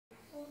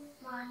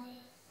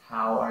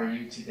How are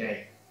you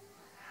today?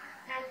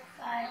 I'm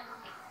fine.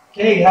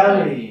 Okay,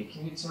 Hallie,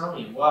 can you tell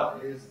me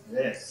what is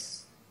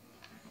this?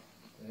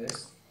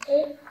 This?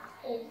 It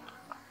is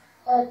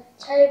a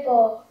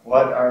table.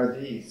 What are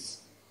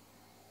these?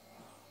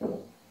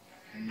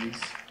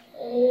 These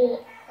They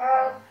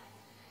are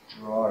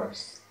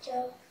drawers.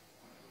 just,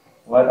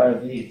 What are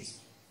these?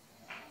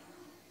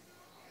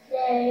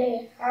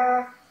 they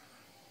are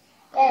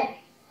bed.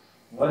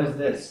 What is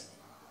this?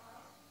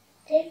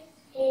 This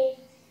is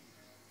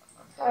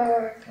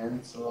a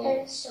Pencil.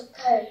 pencil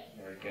case.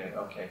 Very good.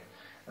 Okay.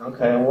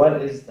 Okay, and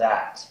what is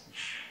that?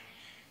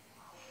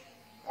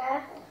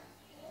 That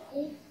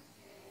is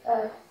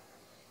a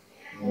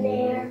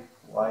near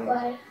White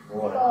white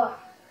board. board.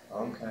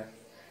 Okay.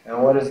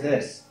 And what is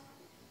this?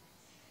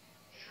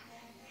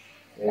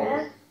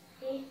 That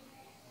is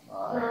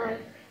my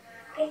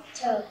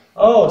picture.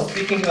 Oh,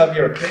 speaking of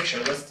your picture,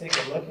 let's take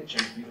a look at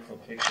your beautiful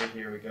picture.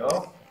 Here we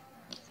go.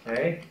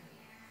 Okay.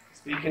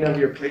 Speaking of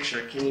your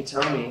picture, can you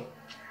tell me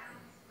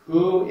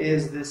who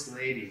is this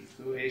lady?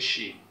 Who is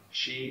she?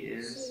 She She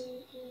is is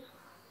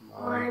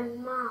my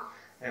mom.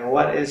 And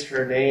what is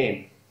her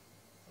name?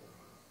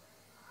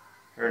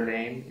 Her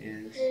name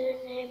is.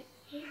 Her name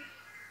is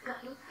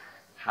Ganu.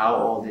 How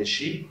old is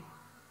she?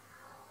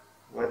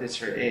 What is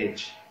her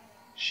age?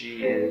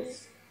 She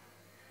is.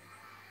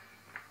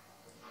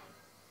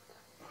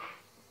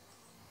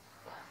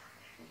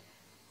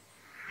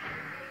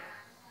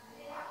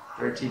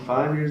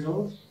 "35 years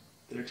old?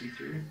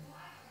 33?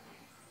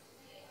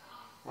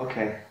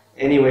 Okay.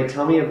 Anyway,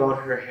 tell me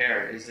about her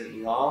hair. Is it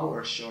long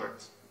or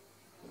short?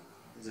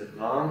 Is it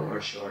long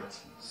or short?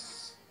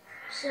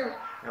 So,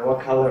 And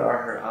what color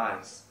are her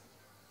eyes?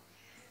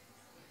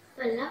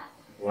 black.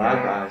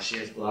 Black eyes. She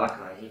has black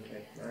eyes.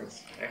 Okay,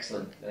 nice.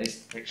 Excellent. Nice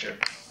picture.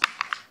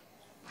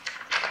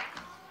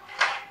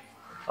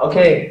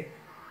 Okay,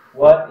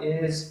 what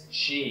is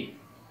she?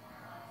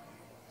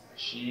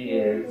 She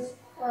is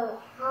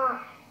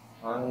Hot.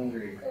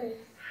 hungry.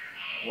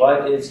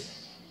 What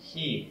is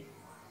he?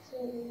 She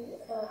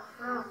is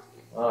hot.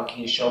 Oh, can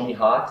you show me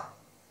hot?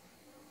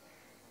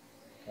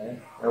 Okay.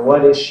 And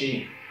what is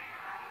she?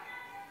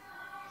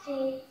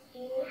 She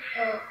is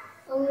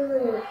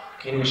hungry.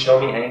 Can you show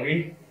me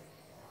angry?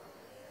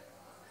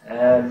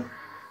 And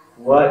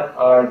what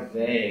are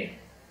they?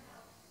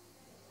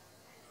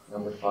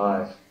 Number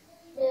 5.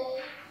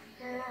 They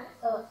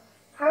are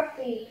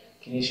happy.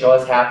 Can you show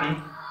us happy?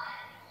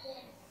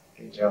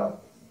 Good job.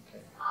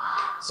 Okay.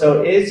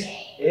 So is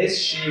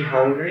she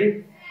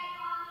hungry?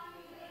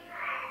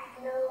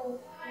 No.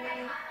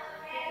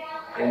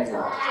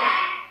 Isn't.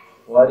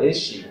 What is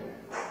she?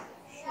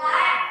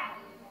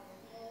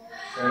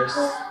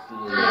 Thirsty.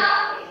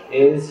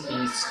 Is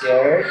he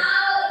scared?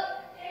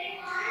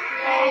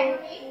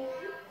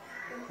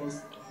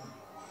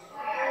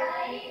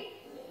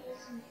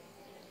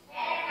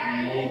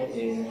 He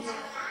is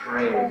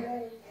brave.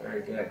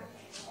 Very good.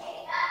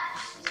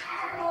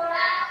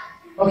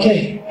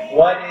 Okay,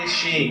 what is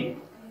she?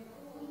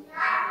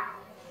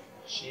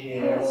 She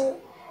is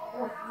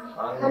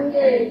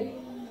hungry.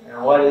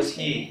 And what is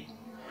he?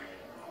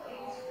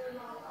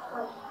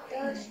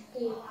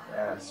 Thirsty.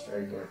 Yes,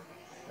 very good.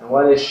 And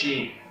what is she?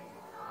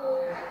 He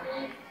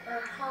is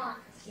hot.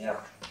 Yeah.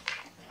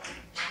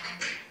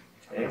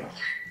 Okay.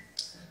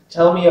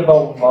 Tell me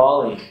about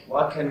Molly.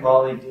 What can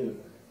Molly do?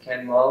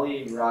 Can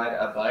Molly ride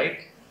a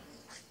bike?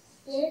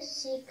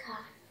 Yes, she can.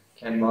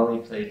 Can Molly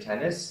play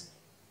tennis?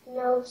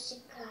 No, she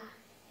can.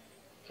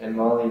 Can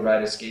Molly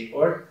ride a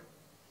skateboard?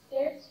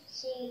 Yes,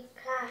 she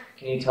can.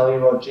 Can you tell me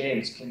about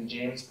James? Can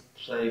James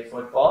play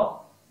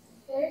football?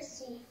 Yes,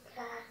 she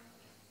can.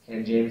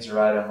 Can James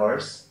ride a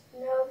horse?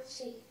 No,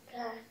 she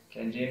can.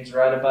 Can James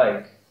ride a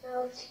bike?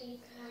 No, she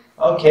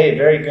can. Okay,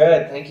 very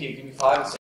good. Thank you. Give me 5 and 6.